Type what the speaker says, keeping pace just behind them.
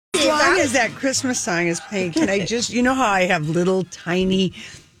as that Christmas song is playing, can I just, you know how I have little tiny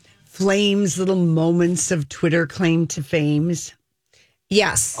flames, little moments of Twitter claim to fames?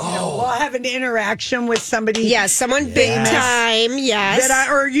 Yes. We'll have an interaction with somebody. Yes, someone big time. Yes.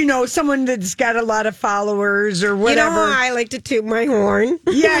 Someone that's got a lot of followers or whatever. You know how I like to toot my horn?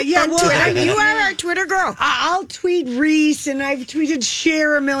 Yeah. On Twitter. You are our Twitter girl. I'll tweet Reese, and I've tweeted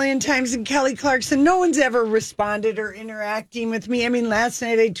Cher a million times, and Kelly Clarkson. No one's ever responded or interacting with me. I mean, last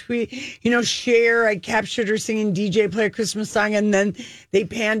night I Cher, I captured her singing DJ Play a Christmas Song, and then they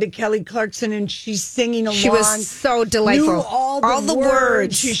panned to Kelly Clarkson, and she's singing along. She was so delightful. Knew all the words.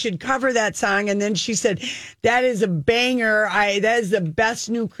 She should cover that song. And then she said, that is a banger. That is the best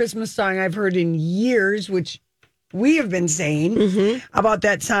new Christmas song I've heard in years, which we have been saying about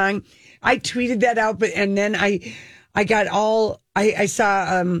that song. I tweeted that out, and then I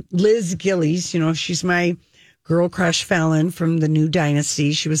saw Liz Gillies, she's my girl crush Fallon from the new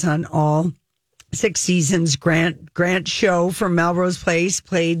Dynasty. She was on all 6 seasons. Grant Show from Melrose Place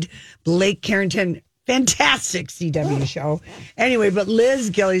played Blake Carrington. Fantastic CW show. Anyway, but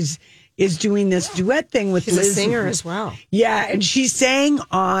Liz Gillies is doing this duet thing with She's Liz. a singer as well. Yeah, and she sang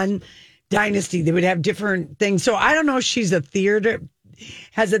on Dynasty. They would have different things. So I don't know if she's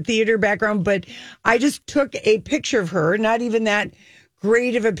has a theater background, but I just took a picture of her, not even that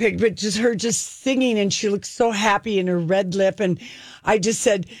great of a picture, but just her just singing, and she looks so happy in her red lip. And I just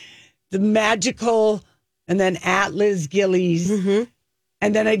said the magical, and then at Liz Gillies.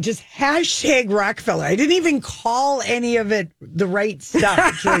 And then I just hashtag Rockefeller. I didn't even call any of it the right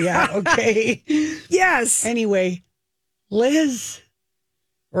stuff, Julia. Okay. Yes. Anyway, Liz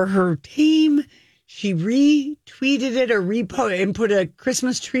or her team, she retweeted it or reposted and put a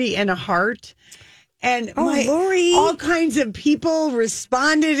Christmas tree and a heart. And Lori, all kinds of people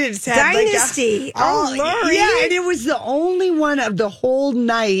responded. It's had Dynasty. Lori. Yeah, and it was the only one of the whole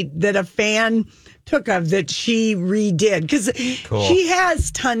night that a fan took of that she redid, because she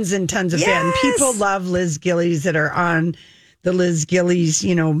has tons and tons of fans. People love Liz Gillies that are on the Liz Gillies,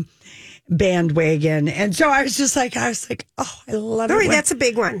 bandwagon. And so I was like, oh, I love Lori, it. that's a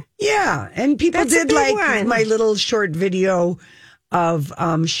big one. Yeah. And people did like one. my little short video of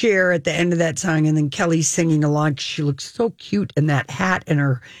Cher at the end of that song, and then Kelly singing along. She looks so cute in that hat and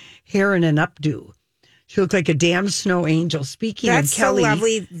her hair in an updo. She looked like a damn snow angel. Speaking of Kelly. That's so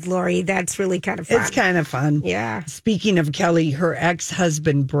lovely, Lori. That's really kind of fun. It's kind of fun. Yeah. Speaking of Kelly, her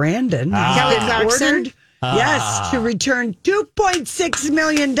ex-husband, Brandon, Kelly Clarkson? to return $2.6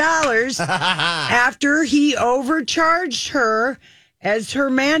 million after he overcharged her as her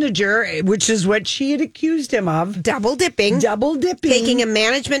manager, which is what she had accused him of. Double dipping. Taking a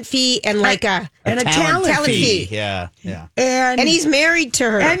management fee and a talent fee. Yeah. And he's married to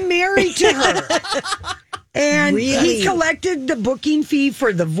her. And really? He collected the booking fee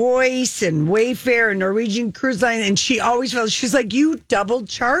for The Voice and Wayfair and Norwegian Cruise Line. And she always felt, she's like, you double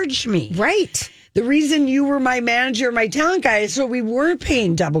charged me. Right. The reason you were my manager, my talent guy, is so we weren't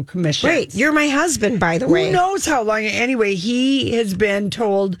paying double commission. Right. You're my husband, by the way. Who knows how long? Anyway, he has been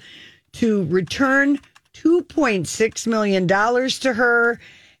told to return $2.6 million to her.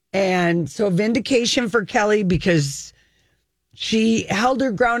 And so vindication for Kelly, because she held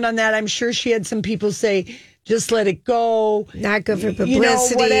her ground on that. I'm sure she had some people say, just let it go. Not good for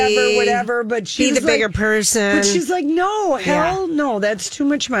publicity. Whatever. But she's the bigger person. But she's like, no, no, that's too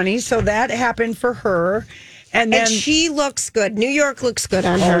much money. So that happened for her. And she looks good. New York looks good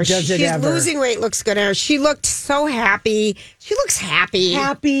on her. She's losing weight, looks good on her. She looked so happy. She looks happy.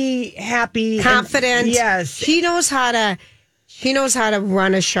 Happy. Confident. Yes. She knows how to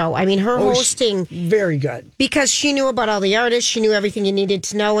run a show. I mean, her hosting. Very good. Because she knew about all the artists. She knew everything you needed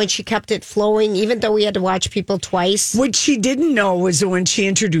to know, and she kept it flowing, even though we had to watch people twice. What she didn't know was when she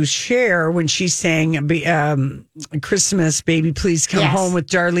introduced Cher, when she sang Christmas, Baby Please Come Home with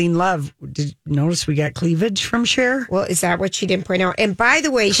Darlene Love. Did you notice we got cleavage from Cher? Well, is that what she didn't point out? And by the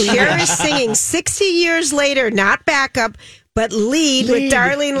way, Cher is singing 60 years later, not backup, but lead with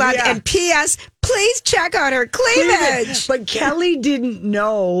Darlene Love. Yeah. And P.S., please check out her cleavage. But Kelly didn't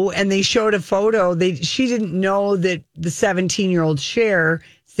know, and they showed a photo. She didn't know that the 17-year-old Cher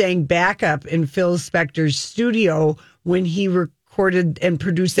sang backup in Phil Spector's studio when he recorded and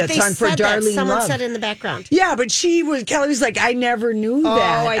produced that song for Darlene Love. Someone said in the background. Yeah, but Kelly was like, I never knew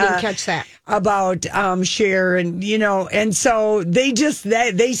that. Oh, I didn't catch that. About Cher, and and so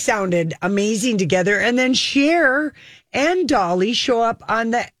they sounded amazing together. And then Cher and Dolly show up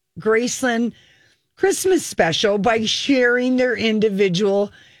on the Graceland Christmas special by sharing their individual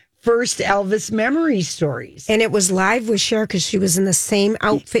first Elvis memory stories. And it was live with Cher because she was in the same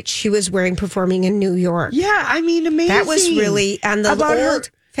outfit she was wearing performing in New York. Yeah, I mean, amazing. That was really on the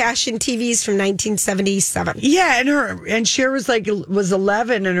fashion TVs from 1977. Yeah, and Cher was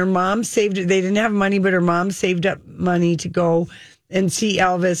 11, and her mom saved it. They didn't have money, but her mom saved up money to go and see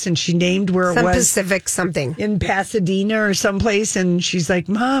Elvis, and she named where it was. Pacific something. In Pasadena or someplace, and she's like,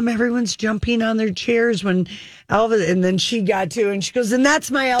 Mom, everyone's jumping on their chairs when Elvis, and then she got to, and she goes, and that's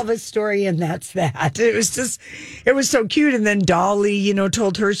my Elvis story, and that's that. It was so cute. And then Dolly,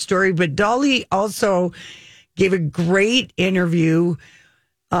 told her story, but Dolly also gave a great interview,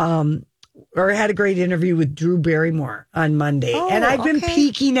 or had a great interview with Drew Barrymore on Monday. And I've been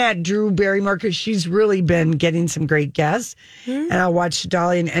peeking at Drew Barrymore because she's really been getting some great guests. And I'll watch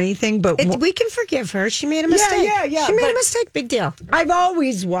Dolly in anything. But we can forgive her. She made a mistake. Yeah. She made a mistake. Big deal. I've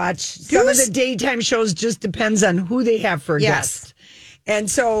always watched some of the daytime shows. Just depends on who they have for a guest.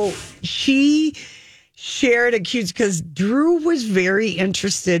 And so she shared a cute, because Drew was very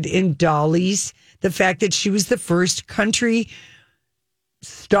interested in Dolly's, the fact that she was the first country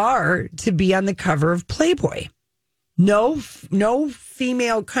star to be on the cover of Playboy. No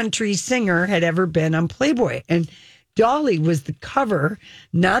female country singer had ever been on Playboy, and Dolly was the cover,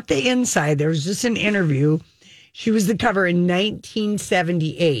 not the inside. There was just an interview. She was the cover in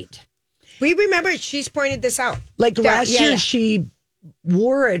 1978. We remember, she's pointed this out. Last year, she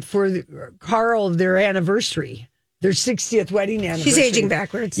wore it for Carl, their anniversary. Their 60th wedding anniversary. She's aging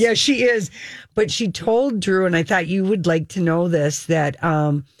backwards. Yeah, she is. But she told Drew, and I thought you would like to know this, that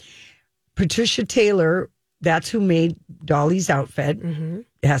Patricia Taylor, that's who made Dolly's outfit, it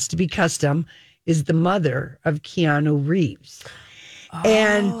has to be custom, is the mother of Keanu Reeves.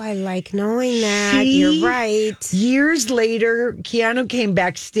 I like knowing that. You're right. Years later, Keanu came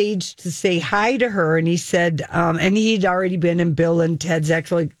backstage to say hi to her, and he said, and he'd already been in Bill and Ted's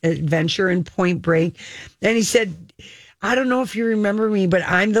Excellent Adventure and Point Break, and he said, I don't know if you remember me, but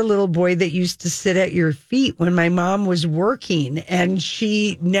I'm the little boy that used to sit at your feet when my mom was working, and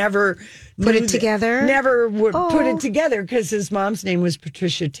she never put it together. Never would put it together, because his mom's name was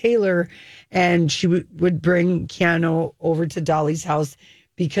Patricia Taylor, and she would bring Keanu over to Dolly's house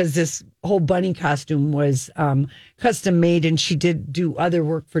because this whole bunny costume was custom made, and she did do other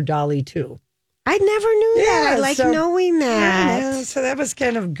work for Dolly too. I never knew that. I like knowing that. Yeah, so that was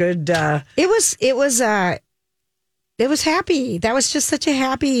kind of good. It was happy. That was just such a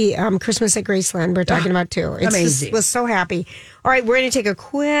happy Christmas at Graceland we're talking about too. It amazing. Was so happy. All right, we're going to take a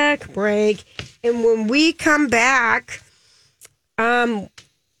quick break. And when we come back,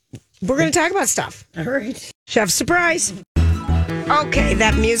 we're going to talk about stuff. All right. Chef surprise. Okay,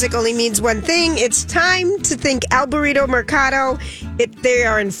 that music only means one thing. It's time to thank El Burrito Mercado. They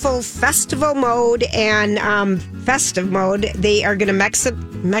are in full festival mode and festive mode. They are going to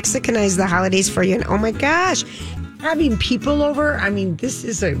Mexicanize the holidays for you. And oh my gosh, having people over, I mean, this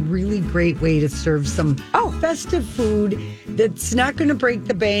is a really great way to serve some festive food that's not going to break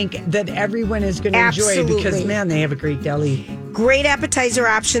the bank, that everyone is going to enjoy, because, man, they have a great deli. Great appetizer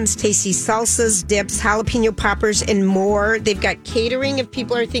options, tasty salsas, dips, jalapeno poppers, and more. They've got catering if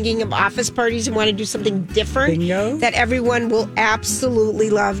people are thinking of office parties and want to do something different. Bingo. That everyone will absolutely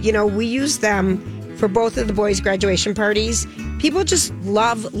love. We use them for both of the boys' graduation parties. People just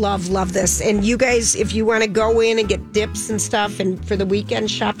love this. And you guys, if you want to go in and get dips and stuff, and for the weekend,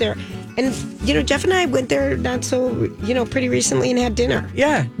 shop there. And, Jeff and I went there not so, pretty recently and had dinner.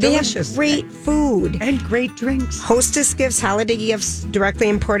 Yeah, delicious. They have great food. And great drinks. Hostess gifts, holiday gifts, directly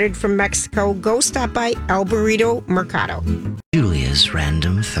imported from Mexico. Go stop by El Burrito Mercado. Julia's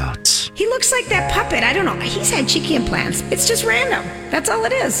random thoughts. He looks like that puppet. I don't know. He's had cheeky implants. It's just random. That's all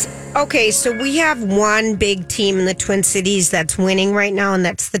it is. Okay, so we have one big team in the Twin Cities that's winning right now, and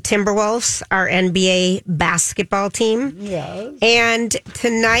that's the Timberwolves, our NBA basketball team. Yes. And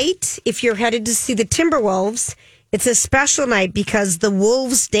tonight, if you're headed to see the Timberwolves, it's a special night because the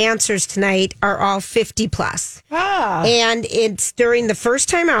Wolves dancers tonight are all 50 plus. And it's during the first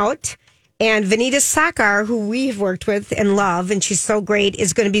time out. And Vanita Sakar, who we've worked with and love, and she's so great,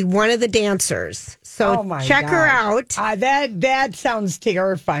 is going to be one of the dancers. So check her out. That sounds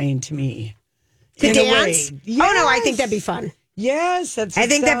terrifying to me. To dance? Yes. Oh, no, I think that'd be fun. Yes. I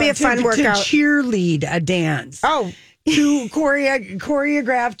think that'd be a fun workout. To cheerlead a dance. Oh. To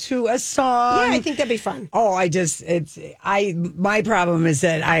choreograph to a song. Yeah, I think that'd be fun. Oh, my problem is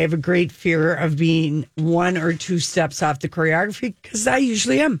that I have a great fear of being one or two steps off the choreography, because I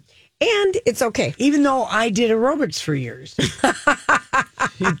usually am. And it's okay. Even though I did aerobics for years.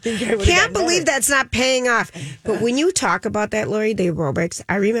 Can't believe that's not paying off. But when you talk about that, Lori, the aerobics,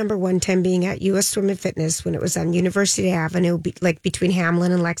 I remember one time being at U.S. Swim and Fitness when it was on University Avenue, like between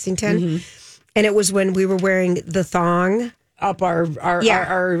Hamlin and Lexington. Mm-hmm. And it was when we were wearing the thong up our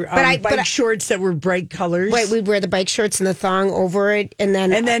bike shorts that were bright colors. Right, we'd wear the bike shorts and the thong over it, and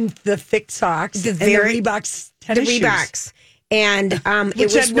then the thick socks, the Reeboks tennis shoes. Reeboks, and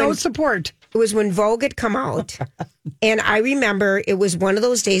which had no support. It was when Vogue had come out, and I remember it was one of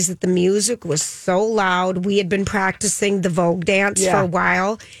those days that the music was so loud. We had been practicing the Vogue dance for a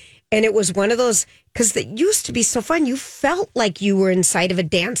while, and it was one of those, because it used to be so fun. You felt like you were inside of a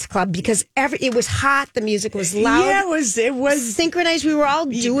dance club because it was hot, the music was loud. Yeah, it was synchronized. We were all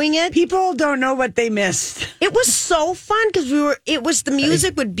doing it. People don't know what they missed. It was so fun because the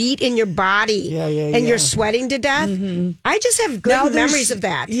music would beat in your body, and you're sweating to death. Mm-hmm. I just have good memories of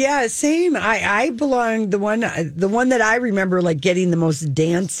that. Yeah, same. I belong the one that I remember like getting the most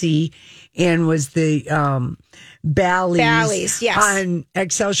dancey, and was the Bally's, yes, on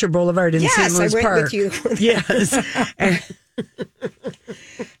Excelsior Boulevard in St. Louis Park. I went with you. Yes.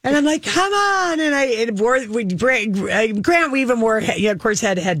 And I'm like, come on. And Grant, we even wore, of course,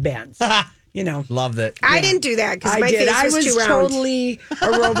 had headbands. Loved it. I didn't do that because my face was too round. Totally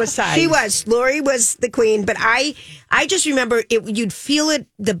aerobicized. She was. Lori was the queen, but I just remember you'd feel it.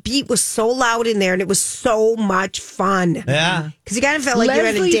 The beat was so loud in there, and it was so much fun. Yeah, because you kind of felt like you're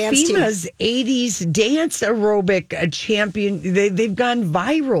in a dance team. Leslie Fima's 80s dance aerobic champion. They've gone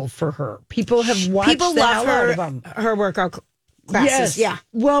viral for her. People have watched. People love her workout classes. Yes. Yeah.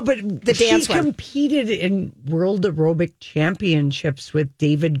 Well, but she competed in World Aerobic Championships with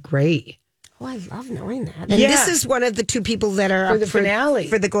David Gray. Oh, I love knowing that. And this is one of the two people that are for up the finale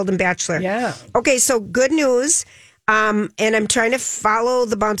for the Golden Bachelor. Yeah. Okay, so good news. And I'm trying to follow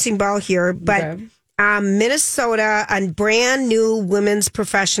the bouncing ball here, but Minnesota, a brand new women's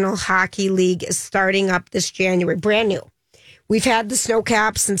professional hockey league is starting up this January. Brand new. We've had the snow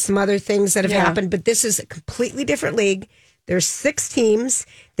caps and some other things that have happened, but this is a completely different league. There's 6 teams.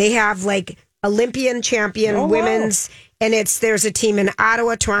 They have like Olympian champion women's. Wow. And there's a team in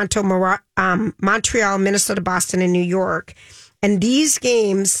Ottawa, Toronto, Montreal, Minnesota, Boston, and New York. And these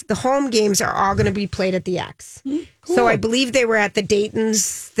games, the home games, are all going to be played at the X. Cool. So I believe they were at the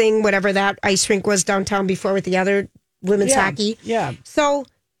Dayton's thing, whatever that ice rink was downtown before with the other women's hockey. Yeah. So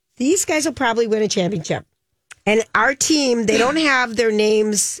these guys will probably win a championship. And our team, they don't have their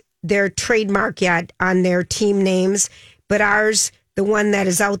names, their trademark yet on their team names, but ours, the one that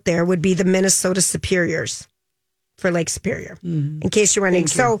is out there, would be the Minnesota Superiors. For Lake Superior, in case you're wondering.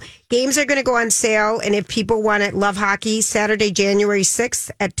 So games are going to go on sale, and if people want to love hockey, Saturday, January 6th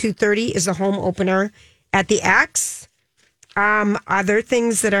at 2:30 is the home opener at the X. Other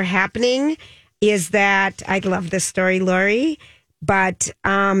things that are happening is that, I love this story, Lori, but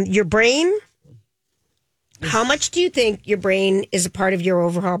your brain, how much do you think your brain is a part of your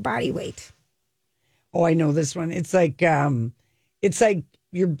overall body weight? Oh, I know this one. It's like 10,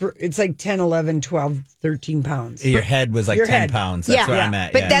 11, 12, 13 pounds. Your head was like 10 pounds. That's what I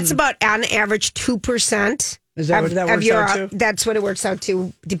meant. But that's about, on average, 2%. Is that what that works out to? That's what it works out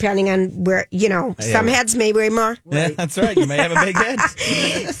to, depending on where, some heads may weigh more. Yeah, that's right. You may have a big head.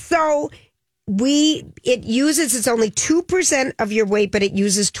 So it's only 2% of your weight, but it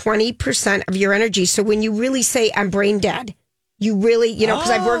uses 20% of your energy. So when you really say, I'm brain dead, you really, because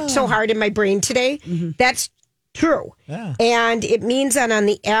I've worked so hard in my brain today, that's true. Yeah. And it means that on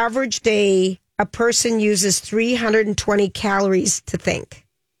the average day, a person uses 320 calories to think.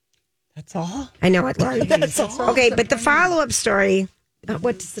 That's all? I know it, Lori. That's all. Okay, but the follow-up story,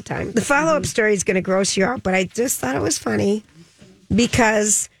 what's the time? The follow-up story is going to gross you out, but I just thought it was funny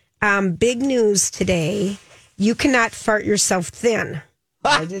because big news today, you cannot fart yourself thin.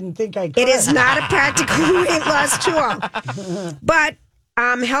 I didn't think I could. It is not a practical weight loss tool. But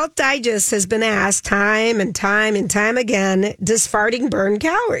Health Digest has been asked time and time again, does farting burn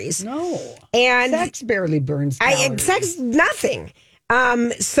calories? No. And sex barely burns calories. Sex, nothing.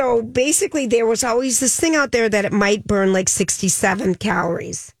 So basically, there was always this thing out there that it might burn like 67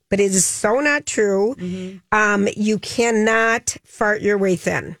 calories. But it is so not true. Mm-hmm. You cannot fart your way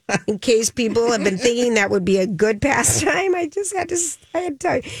thin. In case people have been thinking that would be a good pastime, I had to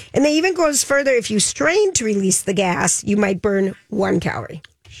tell you. And they even goes further. If you strain to release the gas, you might burn 1 calorie.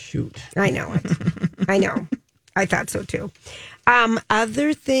 Shoot. I know it. I know. I thought so too.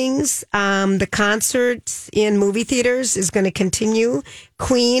 Other things, the concerts in movie theaters is going to continue.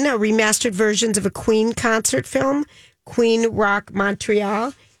 Queen, remastered versions of a Queen concert film, Queen Rock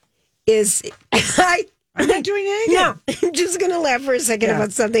Montreal, is... I'm not doing anything. No, I'm just going to laugh for a second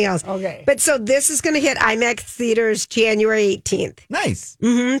about something else. Okay. But so this is going to hit IMAX theaters January 18th. Nice.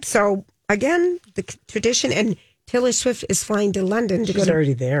 Mm-hmm. So again, the tradition, and Taylor Swift is flying to London to go to... She's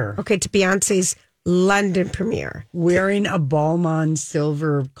already there. Okay, to Beyonce's London premiere. Wearing a Balmain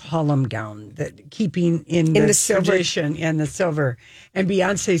silver column gown, that keeping in the tradition and the silver. And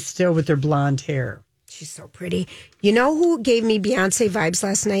Beyonce still with her blonde hair. She's so pretty. You know who gave me Beyonce vibes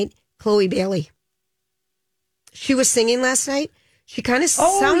last night? Chloe Bailey. She was singing last night. She kind of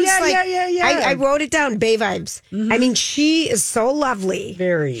sounds like... I wrote it down, Bay vibes. Mm-hmm. I mean, she is so lovely.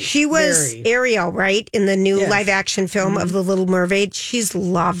 She was Ariel, right? In the new live-action film of The Little Mermaid. She's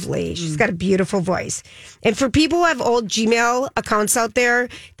lovely. She's got a beautiful voice. And for people who have old Gmail accounts out there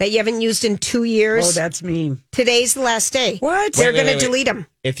that you haven't used in 2 years... Oh, that's me. Today's the last day. What? They're going to delete them.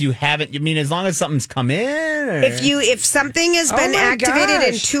 If you haven't, you mean as long as something's come in? Or? If something has been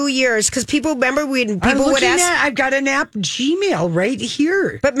activated in 2 years, because people remember when people would ask... I've got an app, Gmail, right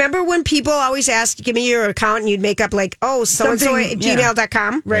here. But remember when people always asked, give me your account, and you'd make up like, so-and-so at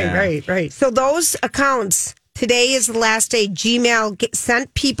gmail.com? Right. So those accounts, today is the last day. Gmail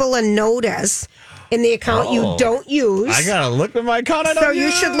sent people a notice in the account you don't use. I got to look at my account I don't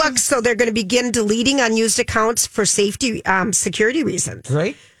use. So you should look. So they're going to begin deleting unused accounts for safety, security reasons.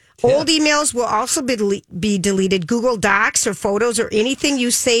 Right. Old emails will also be deleted. Google Docs or photos or anything you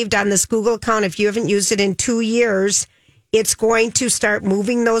saved on this Google account, if you haven't used it in 2 years, it's going to start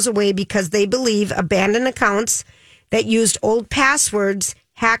moving those away because they believe abandoned accounts that used old passwords,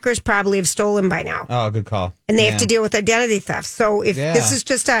 hackers probably have stolen by now. Oh, good call. And they have to deal with identity theft. So if this is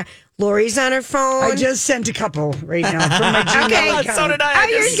just Lori's on her phone. I just sent a couple right now from my Gmail account. So did I.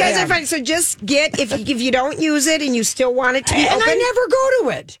 You guys are fine. So just get, if you don't use it and you still want it to be open. I never go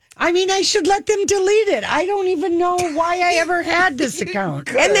to it. I mean, I should let them delete it. I don't even know why I ever had this account.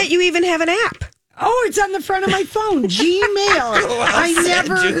 And that you even have an app. Oh, it's on the front of my phone. Gmail. I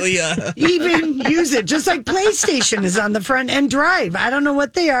never even use it. Just like PlayStation is on the front and Drive. I don't know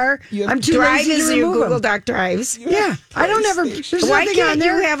what they are. I'm too Drive lazy to is remove your Google them. Doc drives. Yeah, I don't ever. Why can't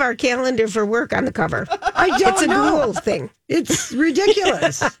you have our calendar for work on the cover? I don't It's a know. Google thing. It's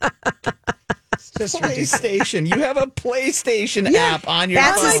ridiculous. Just PlayStation. You have a PlayStation app on your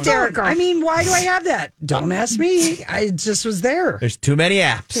That's phone. hysterical. I mean, why do I have that? Don't ask me. I just was there. There's too many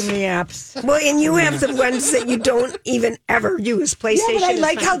apps. Too many apps. Well, and you have the ones that you don't even ever use. PlayStation. Yeah, but I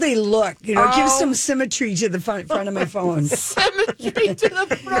like fine. how they look. You know, it gives some symmetry to the front of my phone. Symmetry to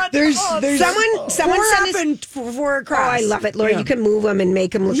the front. There's someone four sent up and four across. Oh, I love it, Lori. Yeah. You can move them and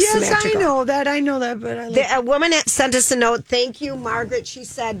make them look symmetrical. Yes, I know that, but I like a woman sent us a note. Thank you, Margaret. She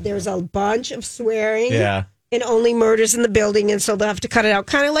said there's a bunch of swearing. Yeah. And only murders in the building, and so they'll have to cut it out.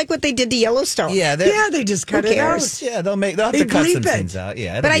 Kind of like what they did to Yellowstone. Yeah, they just cut it out. Yeah, they'll have to cut some things out.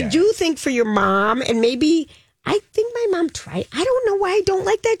 Yeah, but I do think for your mom, and maybe I think my mom tried. I don't know why I don't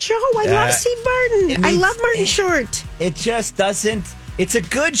like that show. I love Steve Martin. I love Martin Short. It just doesn't. It's a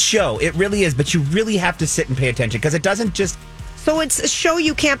good show. It really is, but you really have to sit and pay attention because it doesn't just. So it's a show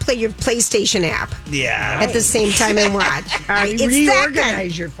you can't play your PlayStation app at the same time and watch. All right, it's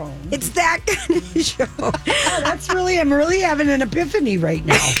reorganize your phone. It's that kind of show. I'm really having an epiphany right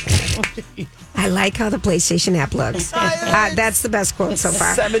now. I like how the PlayStation app looks. That's the best quote so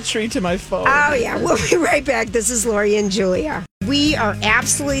far. Symmetry to my phone. Oh, yeah. We'll be right back. This is Lori and Julia. We are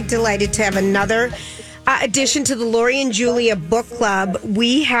absolutely delighted to have another addition to the Lori and Julia book club.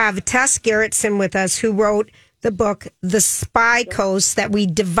 We have Tess Gerritsen with us, who wrote the book, The Spy Coast, that we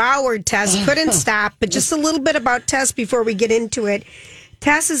devoured. Tess couldn't stop, but just a little bit about Tess before we get into it.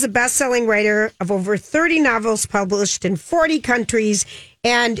 Tess is a best-selling writer of over 30 novels published in 40 countries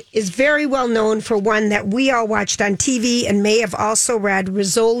and is very well known for one that we all watched on TV and may have also read,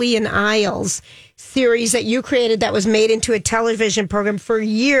 Rizzoli and Isles series that you created that was made into a television program for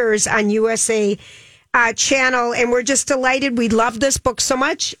years on USA Channel. And we're just delighted. We love this book so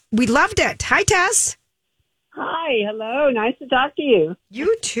much. We loved it. Hi, Tess. Hi, hello. Nice to talk to you.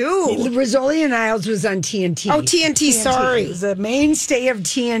 You too. Rizzoli and Isles was on TNT. Oh, TNT, sorry. It was a mainstay of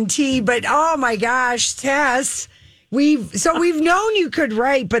TNT, but oh my gosh, Tess, we've known you could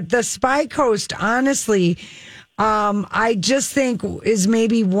write, but The Spy Coast, honestly, I just think is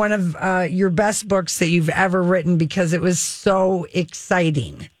maybe one of your best books that you've ever written because it was so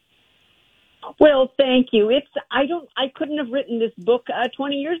exciting. Well, thank you. I couldn't have written this book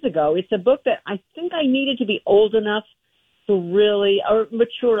 20 years ago. It's a book that I think I needed to be old enough to really, or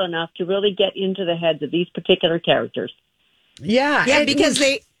mature enough to really get into the heads of these particular characters. Yeah, because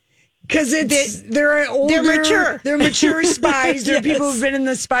they're older, they're mature. They're mature spies. They're people who've been in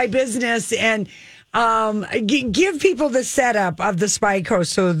the spy business, and give people the setup of The Spy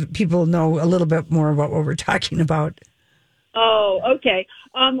Coast so that people know a little bit more about what we're talking about. Oh, okay.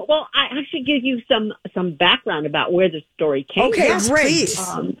 Well, I actually give you some background about where the story came. Okay, yes, great.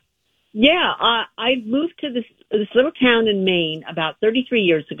 I moved to this little town in Maine about 33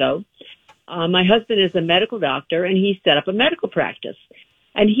 years ago. my husband is a medical doctor, and he set up a medical practice.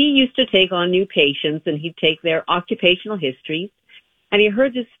 And he used to take on new patients, and he'd take their occupational histories. And he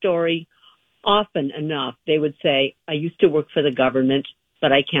heard this story often enough. They would say, I used to work for the government,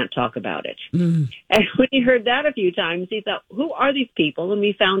 but I can't talk about it. And when he heard that a few times, he thought, who are these people? And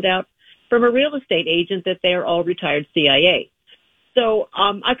we found out from a real estate agent that they're all retired CIA. So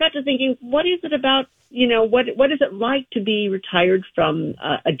I got to thinking, what is it about, what is it like to be retired from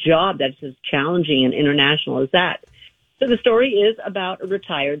a job that's as challenging and international as that? So the story is about a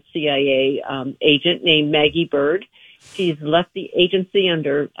retired CIA agent named Maggie Bird. She's left the agency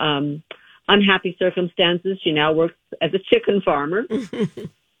under unhappy circumstances. She now works as a chicken farmer.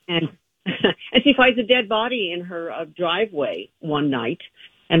 and she finds a dead body in her driveway one night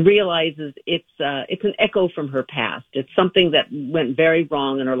and realizes it's an echo from her past. It's something that went very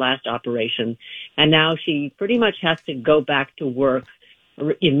wrong in her last operation. And now she pretty much has to go back to work,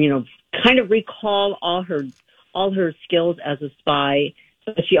 kind of recall all her skills as a spy.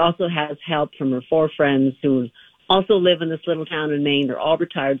 But she also has help from her 4 friends who also live in this little town in Maine. They're all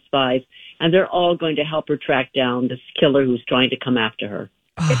retired spies, and they're all going to help her track down this killer who's trying to come after her.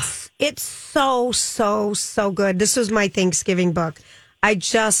 It's so good. This was my Thanksgiving book.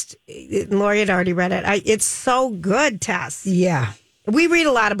 Lori had already read it. It's so good, Tess. Yeah. We read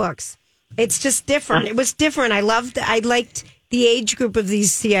a lot of books. It's just different. It was different. I liked the age group of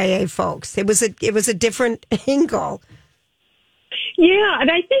these CIA folks. It was a different angle. Yeah, and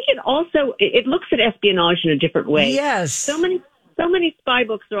I think it looks at espionage in a different way. Yes. So many spy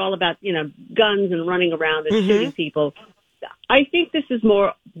books are all about, guns and running around and shooting people. I think this is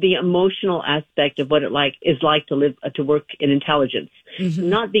more the emotional aspect of what is like to live, to work in intelligence,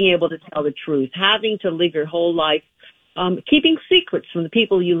 not being able to tell the truth, having to live your whole life, keeping secrets from the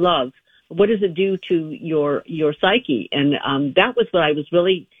people you love. What does it do to your psyche? And that was what I was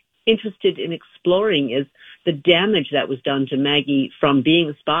really interested in exploring, is the damage that was done to Maggie from being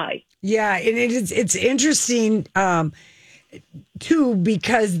a spy. Yeah, and it's interesting too,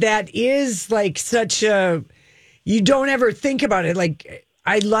 because that is like such a, you don't ever think about it. Like,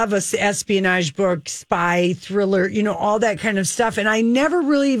 I love a espionage book, spy, thriller, all that kind of stuff. And I never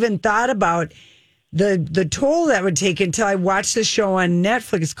really even thought about the toll that would take until I watched the show on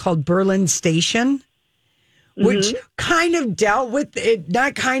Netflix called Berlin Station, which kind of dealt with it,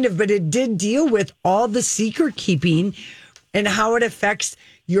 not kind of, but it did deal with all the secret keeping and how it affects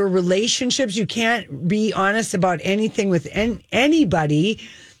your relationships. You can't be honest about anything with anybody,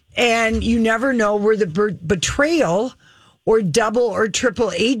 and you never know where the betrayal or double or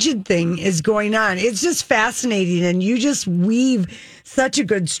triple agent thing is going on. It's just fascinating, and you just weave such a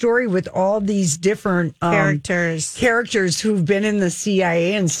good story with all these different characters who've been in the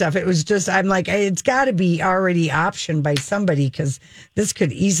CIA and stuff. It was just, I'm like, it's got to be already optioned by somebody, because this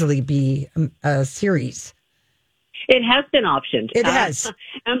could easily be a series. It has been optioned. It has.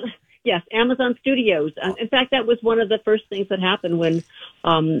 Yes, Amazon Studios. In fact, that was one of the first things that happened when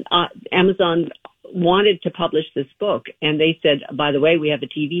Amazon wanted to publish this book, and they said, by the way, we have a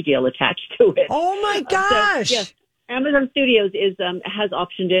TV deal attached to it. Oh my gosh. So, yes, Amazon Studios has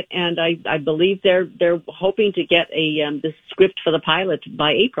optioned it, and I believe they're hoping to get the script for the pilot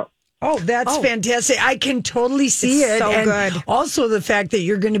by April. Oh, that's fantastic. I can totally see it. So and good. Also the fact that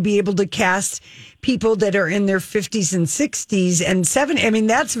you're going to be able to cast people that are in their 50s and 60s and 70s. I mean,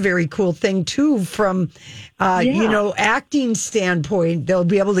 that's a very cool thing too from, acting standpoint. They'll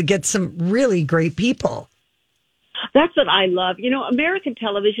be able to get some really great people. That's what I love. American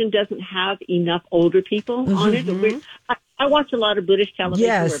television doesn't have enough older people on it. I watch a lot of British television.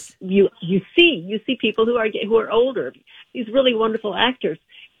 Yes. Where you see people who are older, these really wonderful actors.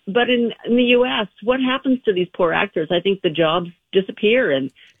 But in the U.S., what happens to these poor actors? I think the jobs disappear,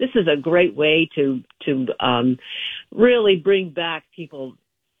 and this is a great way to really bring back people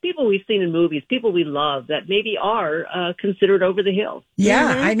we've seen in movies, people we love that maybe are considered over the hill. Yeah,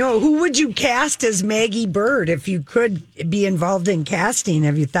 I know. Who would you cast as Maggie Bird if you could be involved in casting?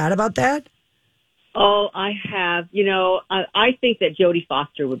 Have you thought about that? Oh, I have. I think that Jodie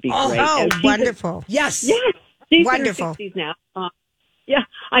Foster would be great. Oh, wonderful. Yes. Yes. She's Wonderful. in her 60s now. Yeah,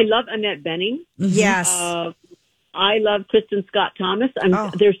 I love Annette Bening. Yes. I love Kristen Scott Thomas.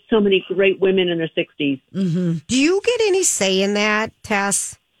 There's so many great women in their 60s. Do you get any say in that,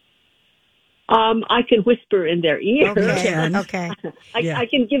 Tess? I can whisper in their ear. Okay. I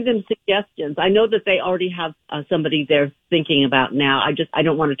can give them suggestions. I know that they already have somebody they're thinking about now. I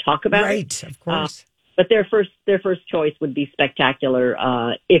don't want to talk about it. Right, of course. But their first choice would be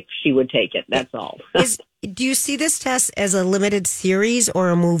Spectacular if she would take it. That's all. Do you see this, Tess, as a limited series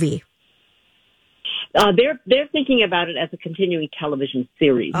or a movie? They're thinking about it as a continuing television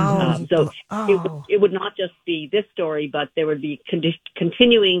series. It would not just be this story, but there would be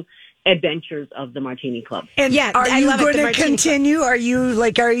continuing adventures of the Martini Club. And are you going to continue?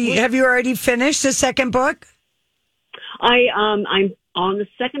 Have you already finished the second book? I'm on the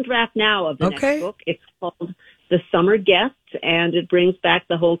second draft now of the next book. It's called The Summer Guest, and it brings back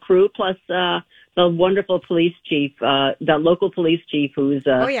the whole crew plus the wonderful police chief, the local police chief, who's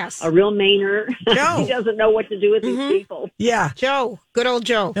a real Mainer. He doesn't know what to do with these people. Yeah, Joe, good old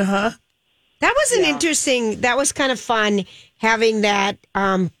Joe. Uh-huh. That was interesting. That was kind of fun having that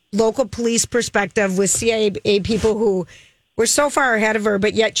local police perspective with CIA people who were so far ahead of her,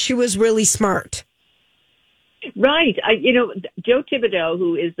 but yet she was really smart. Right. Jo Thibodeau,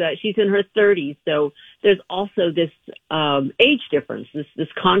 who is, she's in her 30s, so there's also this age difference, this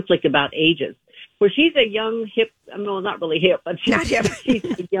conflict about ages, where she's a young, hip, not really hip, but she's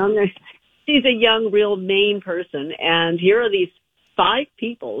a young, real Maine person, and here are these 5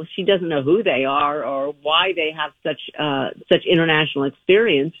 people. She doesn't know who they are or why they have such international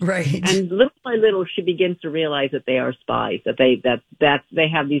experience. Right. And little by little, she begins to realize that they are spies, that they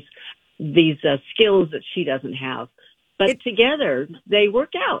have these skills that she doesn't have. But together, they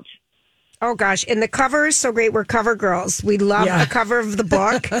work out. Oh, gosh. And the cover is so great. We're cover girls. We love the cover of the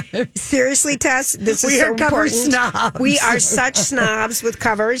book. Seriously, Tess, this is so important. Snobs. We are such snobs with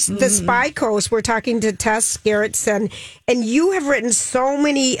covers. The Spy Coast, we're talking to Tess Gerritsen. And you have written so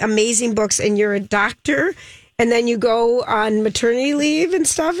many amazing books, and you're a doctor. And then you go on maternity leave and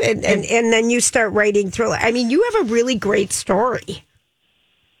stuff. And then you start writing thriller. I mean, you have a really great story.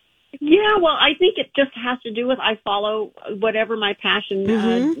 Yeah, well, I think it just has to do with I follow whatever my passion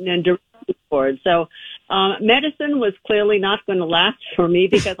and direction towards. So medicine was clearly not going to last for me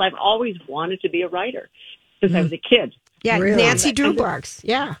because I've always wanted to be a writer since I was a kid. Yeah, really? Nancy Drew books.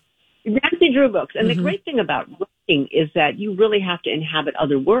 Yeah. Nancy Drew books. And the great thing about writing is that you really have to inhabit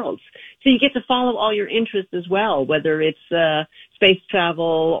other worlds. So you get to follow all your interests as well, whether it's space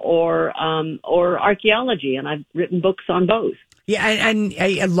travel or archaeology. And I've written books on both. Yeah, and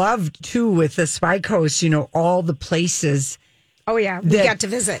I love, too, with the Spy Coast, all the places. Oh, yeah, we get to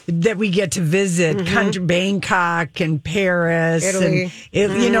visit. That we get to visit, Bangkok and Paris. Italy.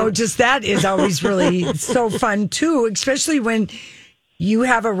 And, just that is always really so fun, too, especially when you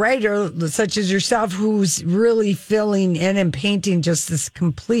have a writer such as yourself who's really filling in and painting just this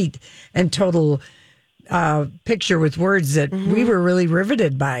complete and total picture with words that we were really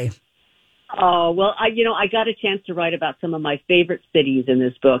riveted by. Oh, well, I got a chance to write about some of my favorite cities in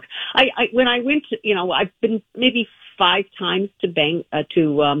this book. When I went to, I've been maybe 5 times to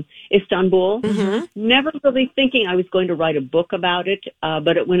Istanbul, never really thinking I was going to write a book about it.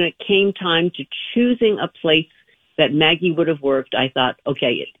 But when it came time to choosing a place that Maggie would have worked, I thought,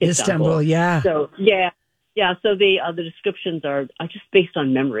 okay, Istanbul. Yeah. So, yeah, so the descriptions are just based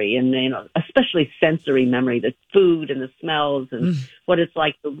on memory and, especially sensory memory, the food and the smells and what it's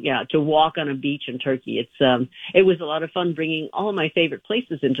like to walk on a beach in Turkey. It was a lot of fun bringing all my favorite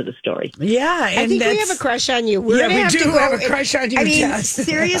places into the story. Yeah. And I think we have a crush on you. We do have a crush on you, Jess.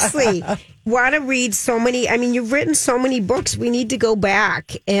 Seriously, want to read so many. I mean, you've written so many books. We need to go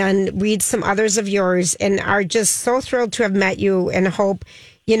back and read some others of yours and are just so thrilled to have met you and hope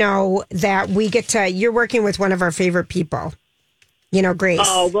that we get to, you're working with one of our favorite people, Grace.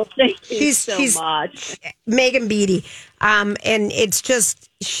 Oh, well, thank you so much. Megan Beatty. And it's just,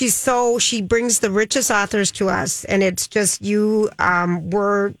 she brings the richest authors to us. And it's just,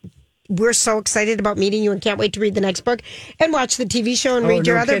 we're so excited about meeting you and can't wait to read the next book and watch the TV show and read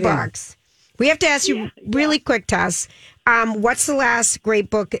your other books. We have to ask you really quick, Tess, what's the last great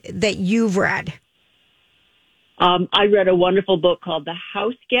book that you've read? I read a wonderful book called The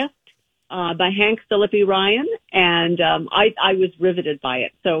House Guest by Hank Phillippe Ryan, and I was riveted by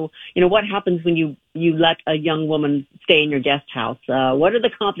it. So, what happens when you let a young woman stay in your guest house? What are the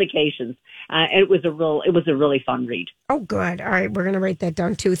complications? And it was a really fun read. Oh, good. All right, we're going to write that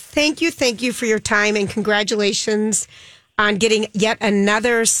down too. Thank you for your time, and congratulations on getting yet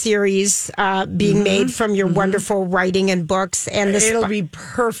another series being made from your wonderful writing and books. And it'll be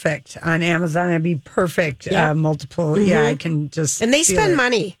perfect on Amazon. It'll be perfect. Multiple. Yeah, I can just. And they spend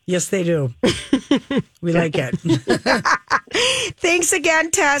money. Yes, they do. We like it. Thanks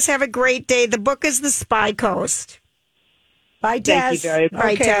again, Tess. Have a great day. The book is The Spy Coast. Bye, Tess. Thank you very much.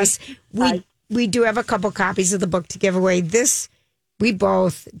 Bye, Tess. Bye. We do have a couple copies of the book to give away. We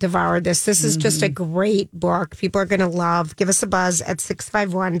both devoured this. This is just a great book. People are going to love. Give us a buzz at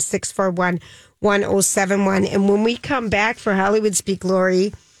 651-641-1071. And when we come back for Hollywood Speak,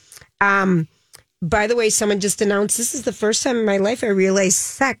 Lori, by the way, someone just announced this is the first time in my life I realized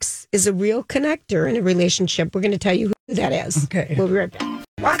sex is a real connector in a relationship. We're going to tell you who that is. Okay. We'll be right back.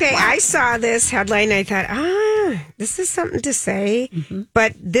 Okay, I saw this headline. I thought, this is something to say. Mm-hmm.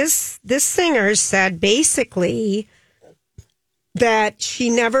 But this singer said basically that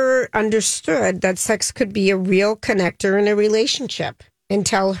she never understood that sex could be a real connector in a relationship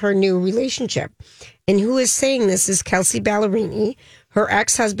until her new relationship. And who is saying this is Kelsey Ballerini. Her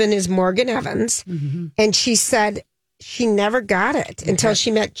ex-husband is Morgan Evans. Mm-hmm. And she said she never got it until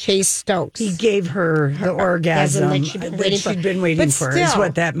she met Chase Stokes. He gave her the orgasm that she'd been waiting for, is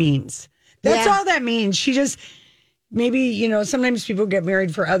what that means. That's all that means. She just, maybe, sometimes people get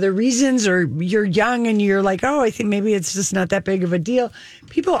married for other reasons, or you're young and you're like, oh, I think maybe it's just not that big of a deal.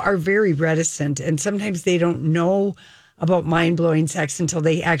 People are very reticent, and sometimes they don't know about mind-blowing sex until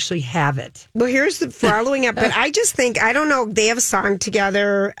they actually have it. Well, here's the following up. But I just think, I don't know, they have a song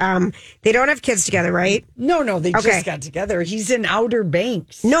together. They don't have kids together, right? No, they just got together. He's in Outer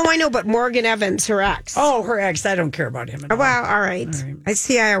Banks. No, I know, but Morgan Evans, her ex. Oh, her ex. I don't care about him at all. Well, all right. I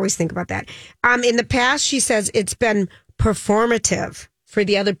see. I always think about that. In the past, she says it's been performative for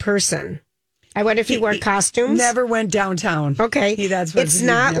the other person. I wonder if he wore costumes. Never went downtown. Okay. It's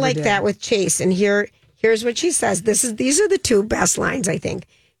not like that with Chase. And here's what she says. These are the two best lines, I think.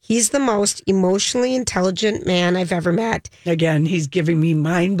 He's the most emotionally intelligent man I've ever met. Again, he's giving me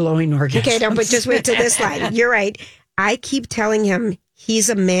mind-blowing orgasms. Okay, no, but just wait till this line. You're right. I keep telling him he's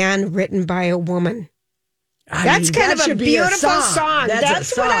a man written by a woman. That's kind of a beautiful song.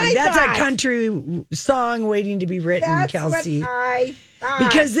 That's what I thought. That's a country song waiting to be written, Kelsey. What I thought.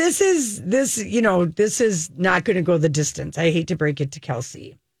 Because this is not going to go the distance. I hate to break it to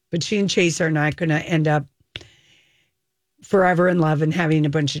Kelsey. But she and Chase are not going to end up forever in love and having a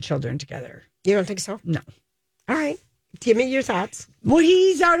bunch of children together. You don't think so? No. All right. Give me your thoughts. Well,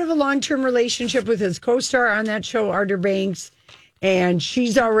 he's out of a long-term relationship with his co-star on that show, Outer Banks, and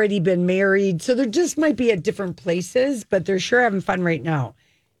she's already been married. So they just might be at different places, but they're sure having fun right now.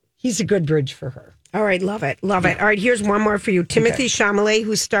 He's a good bridge for her. All right. Love it. Love it. All right. Here's one more for you. Timothy Chalamet,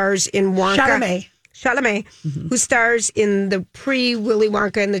 who stars in Wonka. Chalamet, who stars in the pre-Willy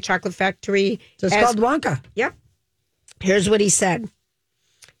Wonka and the Chocolate Factory. So it's called Wonka. Yep. Here's what he said.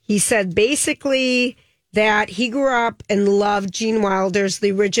 He said basically that he grew up and loved Gene Wilder's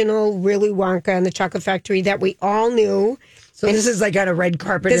The Original Willy Wonka and the Chocolate Factory that we all knew. So this is like on a red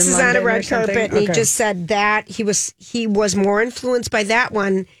carpet. This is on a red carpet, and he just said that he was more influenced by that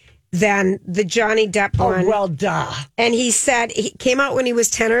one than the Johnny Depp one. Oh, well, duh. And he said he came out when he was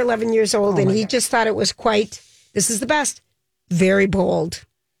 10 or 11 years old, and he just thought it was this is the best, very bold.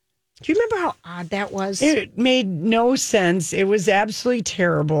 Do you remember how odd that was? It made no sense. It was absolutely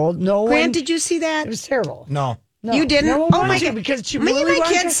terrible. Grant, did you see that? It was terrible. No. You didn't? No one wanted to, because me and my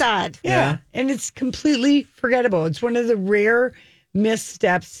kids saw it. Yeah. And it's completely forgettable. It's one of the rare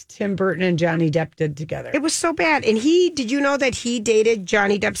missteps Tim Burton and Johnny Depp did together. It was so bad. And did you know that he dated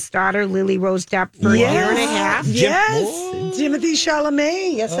Johnny Depp's daughter, Lily Rose Depp, for a year and a half? Yes. Timothy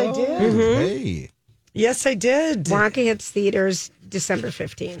Chalamet. Yes, I did. Mm-hmm. Hey. Yes, I did. Wonka hits theaters December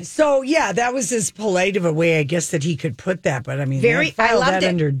 15th. So, yeah, that was as polite of a way, I guess, that he could put that. But, I mean, I loved that it.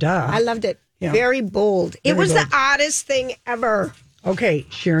 under duh. I loved it. Yeah. Very bold. It was the oddest thing ever. Okay,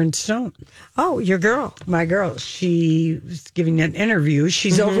 Sharon Stone. Oh, your girl. My girl. She was giving an interview.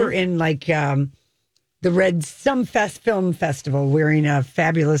 She's over in the film festival wearing a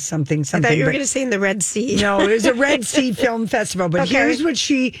fabulous something. I thought you were going to say in the Red Sea. No, it was a Red Sea Film Festival. But here's what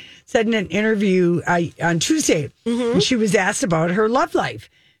she said in an interview on Tuesday. And she was asked about her love life.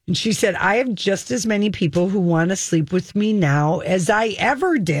 And she said, I have just as many people who want to sleep with me now as I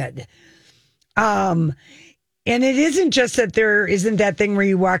ever did. And it isn't just that there isn't that thing where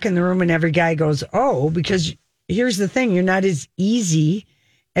you walk in the room and every guy goes, oh, because here's the thing. You're not as easy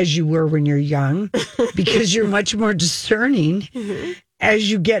as you were when you're young because you're much more discerning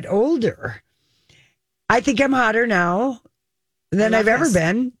as you get older. I think I'm hotter now than I've ever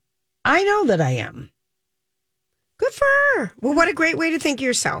been. I know that I am. Good for her. Well, what a great way to think of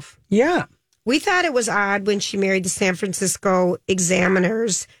yourself. Yeah. We thought it was odd when she married the San Francisco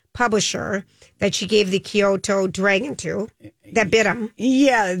Examiner's publisher that she gave the Kyoto Dragon to, that bit him.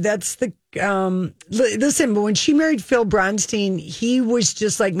 Yeah, that's the... listen, but when she married Phil Bronstein, he was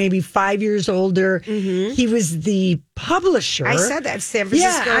just like maybe 5 years older. He was the publisher. I said that, San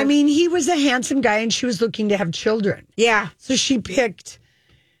Francisco. Yeah, I mean, he was a handsome guy and she was looking to have children. Yeah. So she picked,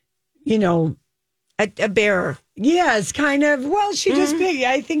 a bearer. Yes, kind of. Well, she just picked.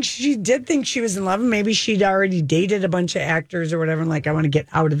 I think she did think she was in love. Maybe she'd already dated a bunch of actors or whatever. And like, I want to get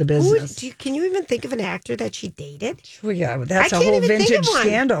out of the business. Can you even think of an actor that she dated? Well, yeah, that's I a can't whole even think vintage of one.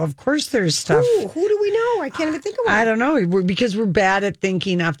 scandal. Of course, there's stuff. Who do we know? I can't even think of one. I don't know. Because we're bad at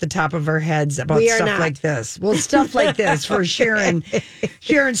thinking off the top of our heads about We are stuff not. like this. Well, stuff like this for Sharon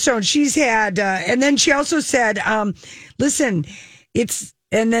Stone. She's had, and then she also said, listen,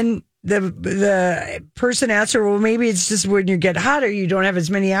 and then the person asked her, well, maybe it's just when you get hotter, you don't have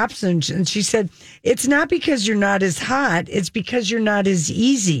as many options. And she said, it's not because you're not as hot. It's because you're not as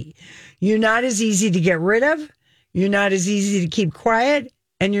easy. You're not as easy to get rid of. You're not as easy to keep quiet.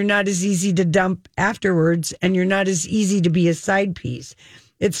 And you're not as easy to dump afterwards. And you're not as easy to be a side piece.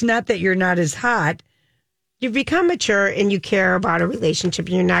 It's not that you're not as hot. You've become mature and you care about a relationship.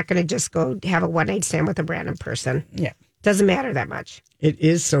 And you're not going to just go have a one-night stand with a random person. Yeah. Doesn't matter that much. It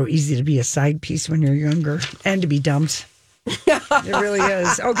is so easy to be a side piece when you're younger and to be dumped. It really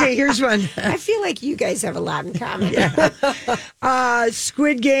is. Okay, here's one. I feel like you guys have a lot in common.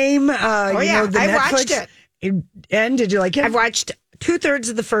 Squid Game. Oh, yeah. The I Netflix. watched it. And did you like it? I've watched 2/3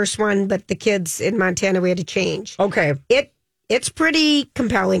 of the first one, but the kids in Montana, we had to change. Okay. It's pretty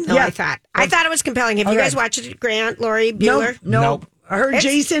compelling, though, Yeah. I thought. I thought it was compelling. Have you Okay. guys watched it, Grant, Lori, Bueller? Nope. I heard It's-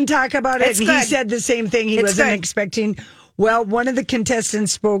 Jason talk about it, it's and he good. said the same thing. He It's wasn't good. expecting. Well, one of the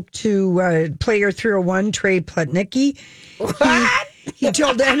contestants spoke to player 301, Trey Plutnicki. He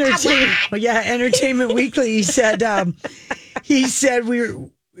told Entertainment Weekly. He said,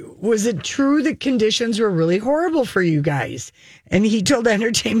 was it true that conditions were really horrible for you guys? And he told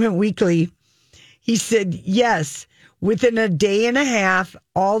Entertainment Weekly, he said, yes. Within a day and a half,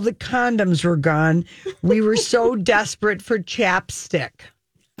 all the condoms were gone. We were so desperate for chapstick.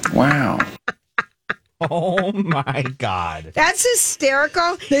 Wow. Oh my God. That's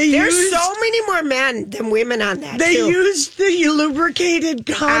hysterical. There's so many more men than women on that. They too. used the lubricated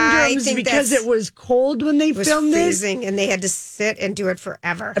I condoms think because that's- it was cold when they It was filmed this. freezing, and they had to sit and do it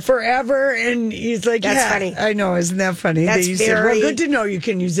forever. Forever, and he's like, That's yeah, funny. I know, isn't that funny? That's They said, well, very- good to know you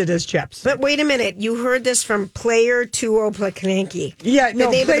can use it as chapstick. But wait a minute, you heard this from Player 20 Plutnicki. Yeah, no,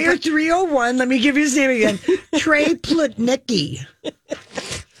 The name of the player per- 301, let me give you his name again. Trey Plutnicki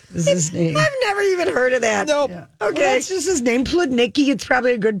is his name. I've never even heard of that. Nope. Well, Okay. that's just his name, Plutnicki. It's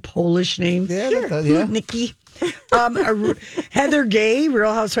probably a good Polish name. Yeah, yeah. Plutnicki. Heather Gay,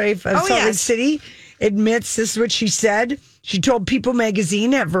 Real Housewife of Oh, Salt Lake yes. City, admits this is what she said. She told People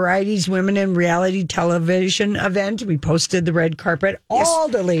magazine at Variety's Women in Reality Television event, we posted the red carpet, all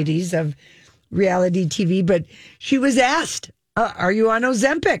the ladies of reality TV, but she was asked, are you on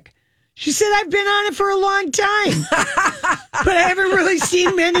Ozempic? She said, I've been on it for a long time, but I haven't really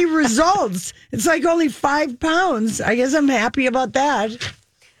seen many results. It's like only 5 pounds. I guess I'm happy about that.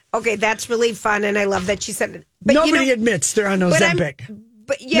 Okay, that's really fun, and I love that she said it. But Nobody admits they're on Ozempic.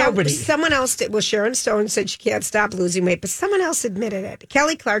 But yeah, Nobody. someone else did. Well, Sharon Stone said she can't stop losing weight, but someone else admitted it.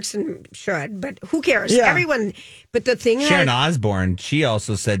 Kelly Clarkson should, but who cares? Yeah. Everyone. But the thing Sharon that, Osbourne, she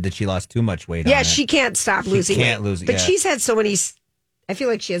also said that she lost too much weight. yeah, on it. she can't stop losing can't weight. lose it, But yeah. she's had so many. I feel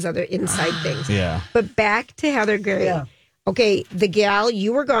like she has other inside things. Yeah. But back to Heather Gray. Yeah. Okay, the gal,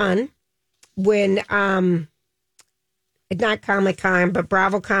 you were gone when not Comic-Con, but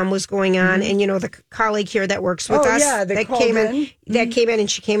BravoCon was going on, and you know the colleague here that works with us yeah, they that called came in. that came in,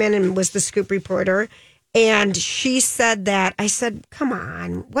 and she came in and was the scoop reporter, and she said that I said, "Come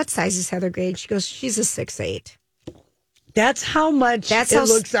on, what size is Heather Gray?" And she goes, "She's a 6'8". That's how much That's it how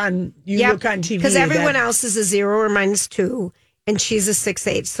looks on. You look on TV because everyone that- else is a 0 or -2, and she's a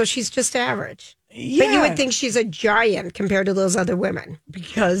 6'8", so she's just average. Yeah, But you would think she's a giant compared to those other women.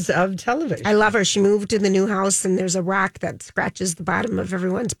 because of television. I love her. She moved to the new house, and there's a rock that scratches the bottom of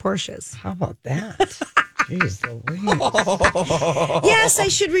everyone's Porsches. How about that? Jeez Louise. Yes, I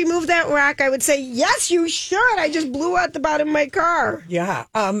should remove that rock. I would say, yes, you should. I just blew out the bottom of my car. Yeah.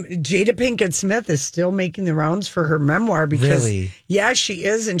 Jada Pinkett Smith is still making the rounds for her memoir because, Really? yeah, she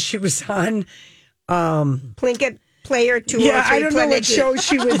is, and she was on. Plinkett Player 203. Yeah, I don't know what Plutnicki. show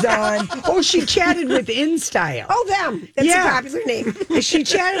she was on. Oh, she chatted with InStyle. Oh, them. That's Yeah. a popular name. She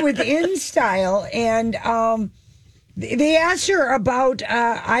chatted with InStyle, and they asked her about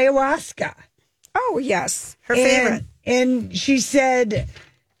ayahuasca. Oh, yes. Her favorite. And she said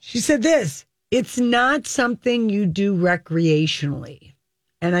this, it's not something you do recreationally.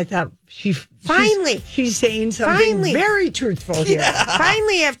 And I thought Finally. she's saying something Finally. very truthful here.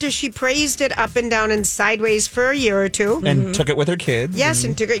 Finally, after she praised it up and down and sideways for a year or two. And took it with her kids. Yes,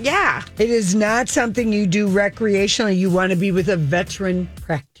 and took it. Yeah. It is not something you do recreationally. You want to be with a veteran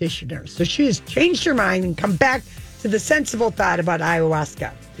practitioner. So she has changed her mind and come back to the sensible thought about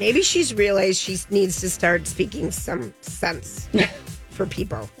ayahuasca. Maybe she's realized she needs to start speaking some sense for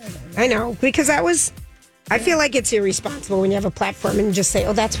people. I know, because I feel like it's irresponsible when you have a platform and just say,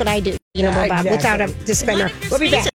 oh, that's what I do, without a disclaimer. We'll be back.